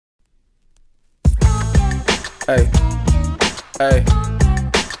Hey, hey,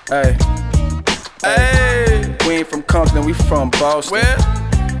 hey, hey. We ain't from Compton, we from Boston. Where?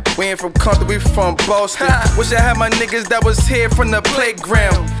 We ain't from Compton, we from Boston. Wish I had my niggas that was here from the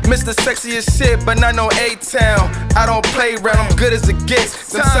playground. Mr. Sexiest shit, but not no A-Town. I don't play around, I'm good as it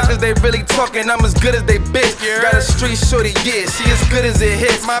gets. Them suckers, they really talking, I'm as good as they bitch. Got a street shorty, yeah, she as good as it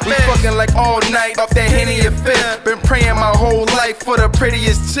hits. We fucking like all night, off that Henny and Fit. Been praying my whole life for the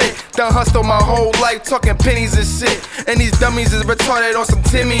prettiest chick. Done hustled my whole life, talking pennies and shit. And these dummies is retarded on some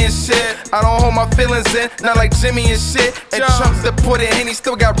Timmy and shit. I don't hold my feelings in, not like Jimmy and shit. And Trump's deported, Henny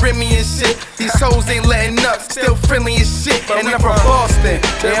still got Remy and shit. These hoes ain't letting up, still friendly as shit. And I'm from Boston,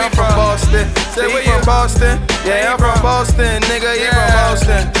 yeah, I'm from Boston. Say he from Boston, yeah, I'm from Boston, nigga, he from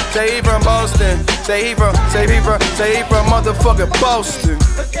Boston. Say he from Boston, say he from motherfucking Boston.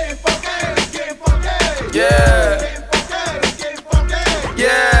 Yeah,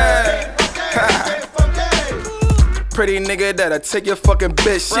 yeah. Pretty nigga that'll take your fucking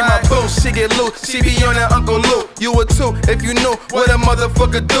bitch. She my boo, she get loose, she be on that Uncle Luke. You would too, if you knew what a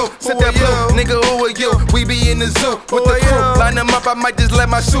motherfucker do. Set that blue, nigga, who are you? We be in the zoo with the crew. Line them up, I might just let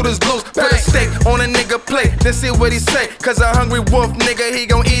my shooters loose. Put a steak on a nigga plate, then see what he say. Cause a hungry wolf, nigga, he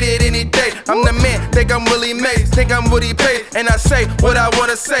gon' eat it any day. I'm the man, think I'm Willie Mays, think I'm Woody Page. And I say what I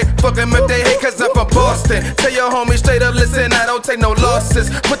wanna say, fuck them if they hate, cause I'm from Boston. Tell your homie straight up, listen, I don't take no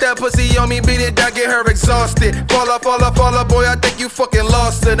losses. Put that pussy on me, beat it down, get her exhausted. Fall up, boy, I think you fucking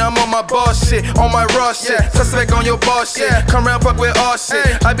lost it. I'm on my boss shit, on my raw shit. Suspect on your boss shit, come round, fuck with all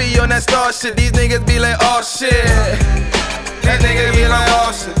shit. I be on that star shit, these niggas be like, oh shit. These niggas be like,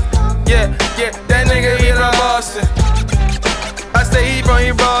 oh shit. Yeah, that nigga be like Boston. I say he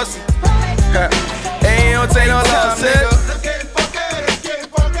from Boston. And he don't take no loss, nigga.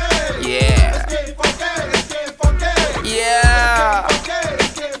 Yeah. Yeah.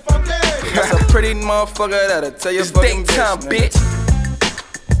 That's a pretty motherfucker that'll tell you fucking Daetyme, bitch.